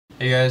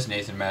Hey guys,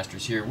 Nathan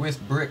Masters here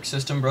with Brick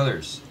System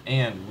Brothers,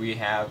 and we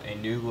have a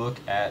new look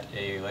at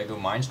a LEGO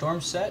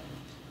Mindstorms set,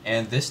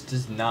 and this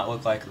does not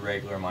look like a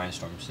regular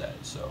Mindstorms set,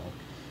 so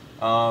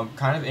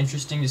kind of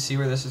interesting to see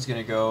where this is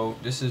going to go.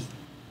 This is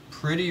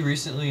pretty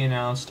recently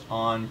announced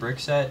on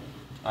Brickset.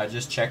 I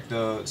just checked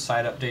the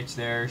site updates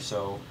there,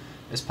 so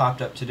this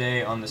popped up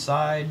today on the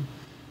side.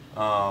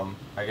 I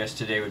guess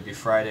today would be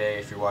Friday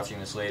if you're watching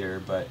this later,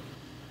 but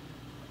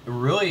a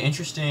really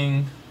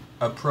interesting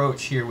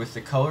approach here with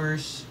the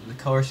colors, the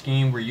color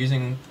scheme we're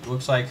using.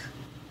 Looks like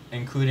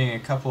including a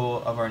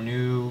couple of our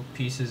new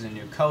pieces and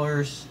new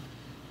colors.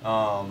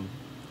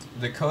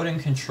 The code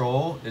and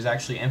control is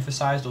actually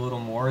emphasized a little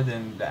more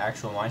than the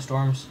actual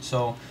Mindstorms.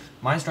 So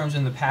Mindstorms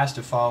in the past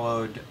have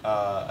followed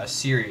a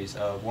series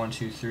of 1,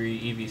 2,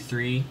 3.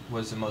 EV3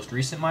 was the most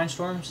recent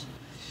Mindstorms,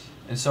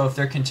 and so if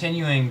they're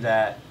continuing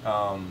that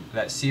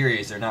that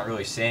series, they're not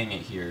really saying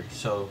it here.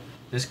 So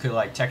this could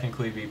like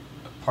technically be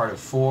part of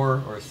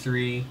 4 or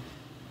 3.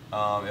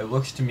 It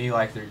looks to me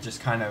like they're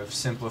just kind of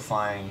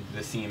simplifying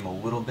the theme a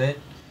little bit,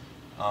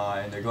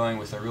 and they're going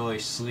with a really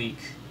sleek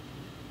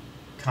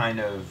kind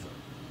of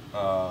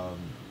I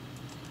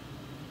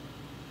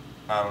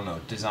don't know,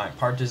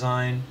 part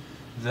design.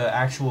 The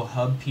actual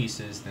hub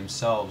pieces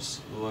themselves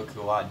look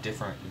a lot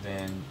different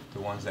than the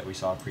ones that we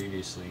saw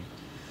previously.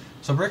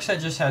 So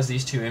Brickset just has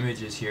these two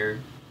images here.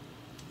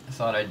 I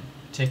thought I'd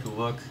take a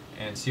look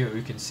and see what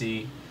we can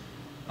see.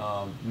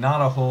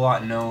 Not a whole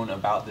lot known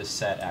about this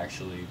set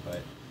actually,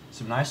 but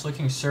some nice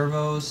looking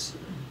servos.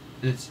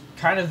 It's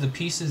kind of the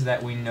pieces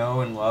that we know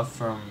and love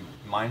from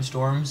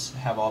Mindstorms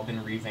have all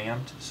been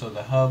revamped. So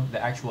the hub,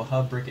 the actual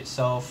hub brick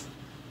itself,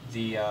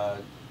 the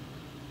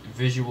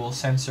visual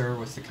sensor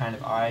with the kind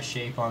of eye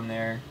shape on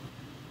there,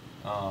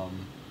 but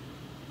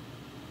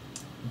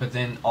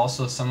then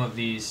also some of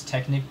these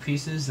Technic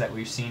pieces that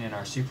we've seen in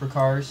our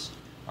supercars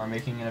are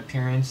making an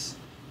appearance.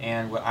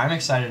 And what I'm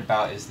excited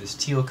about is this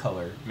teal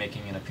color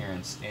making an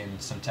appearance in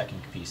some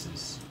Technic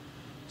pieces.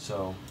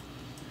 So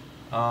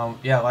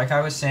yeah, like I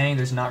was saying,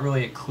 there's not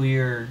really a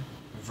clear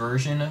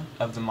version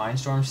of the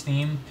Mindstorms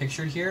theme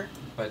pictured here,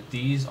 but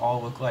these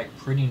all look like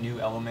pretty new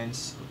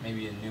elements,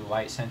 maybe a new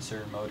light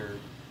sensor motor.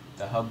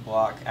 The hub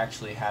block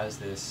actually has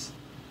this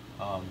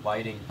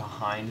lighting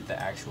behind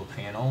the actual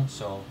panel,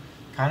 so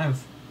kind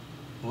of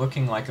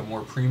looking like a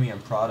more premium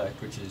product,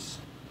 which is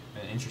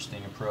an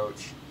interesting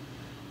approach.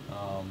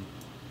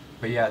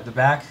 But yeah, the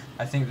back,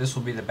 I think this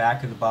will be the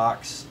back of the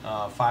box,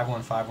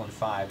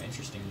 51515,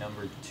 interesting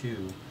number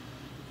 2.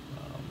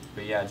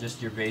 But yeah,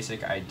 just your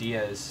basic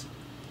ideas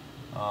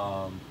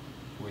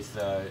with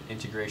the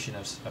integration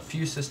of a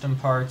few system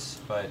parts.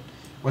 But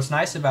what's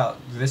nice about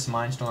this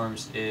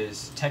Mindstorms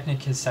is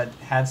Technic has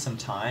had some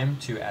time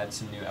to add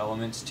some new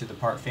elements to the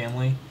part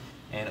family,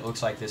 and it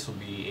looks like this will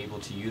be able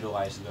to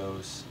utilize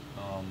those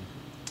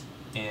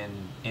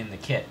in the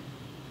kit.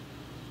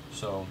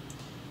 So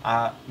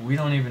we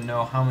don't even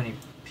know how many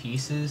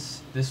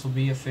pieces this will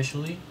be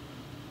officially.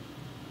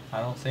 I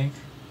don't think.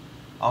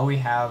 All we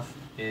have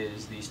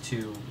is these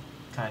two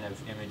kind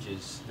of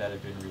images that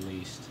have been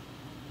released.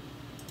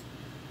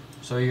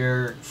 So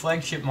your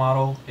flagship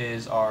model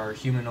is our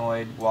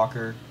humanoid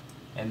walker,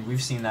 and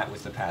we've seen that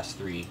with the past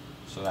 3,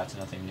 so that's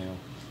nothing new.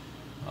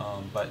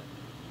 But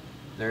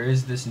there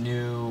is this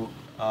new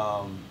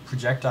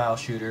projectile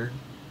shooter,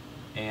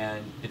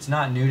 and it's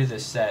not new to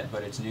this set,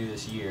 but it's new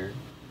this year.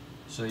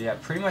 So yeah,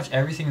 pretty much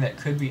everything that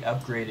could be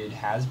upgraded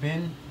has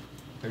been.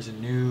 There's a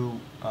new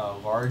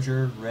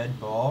larger red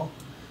ball.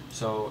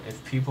 So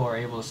if people are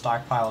able to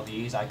stockpile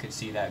these, I could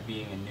see that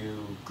being a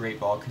new great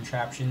ball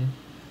contraption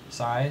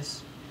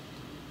size.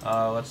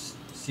 Let's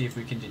see if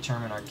we can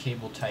determine our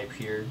cable type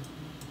here.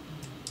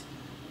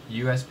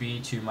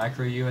 USB to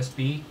micro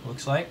USB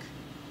looks like.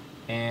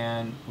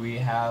 And we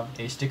have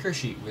a sticker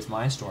sheet with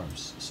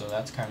Mindstorms, so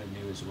that's kind of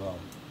new as well.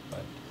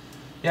 But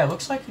yeah, it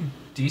looks like a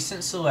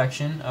decent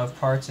selection of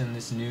parts in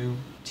this new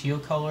teal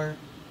color,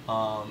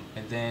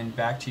 and then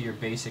back to your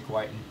basic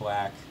white and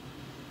black.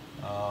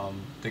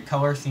 The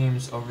color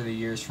themes over the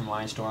years from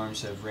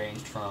Mindstorms have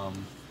ranged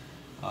from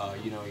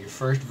you know, your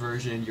first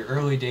version, your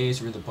early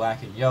days were the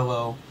black and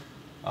yellow.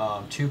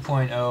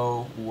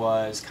 2.0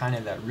 was kind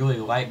of that really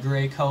light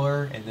gray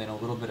color, and then a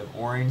little bit of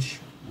orange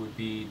would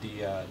be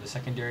the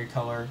secondary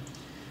color.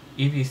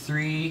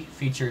 EV3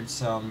 featured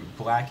some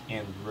black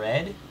and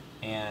red,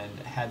 and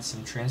had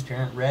some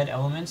transparent red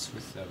elements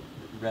with the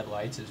red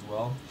lights as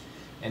well.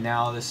 And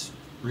now this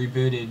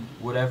rebooted,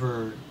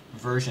 whatever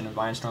version of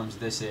Mindstorms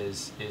this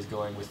is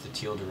going with the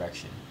teal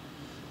direction.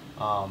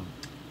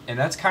 And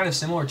that's kind of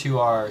similar to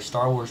our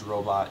Star Wars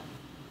robot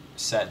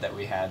set that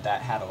we had.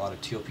 That had a lot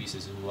of teal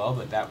pieces as well,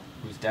 but that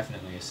was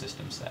definitely a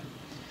system set.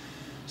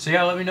 So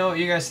yeah, let me know what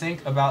you guys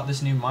think about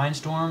this new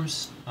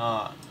Mindstorms.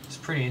 It's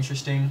pretty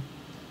interesting.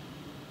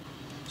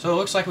 So it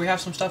looks like we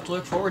have some stuff to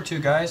look forward to,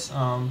 guys.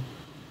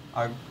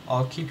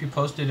 I'll keep you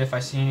posted if I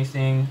see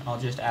anything. I'll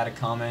just add a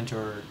comment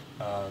or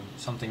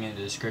something in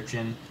the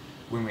description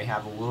when we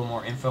have a little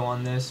more info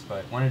on this,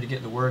 but wanted to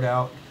get the word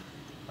out.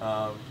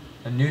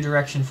 A new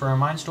direction for our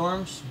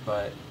Mindstorms,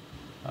 but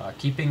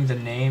Keeping the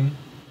name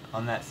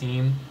on that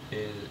theme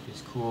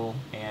is cool,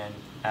 and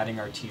adding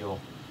our teal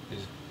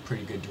is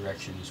pretty good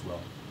direction as well.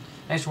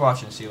 Thanks for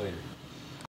watching. See you later.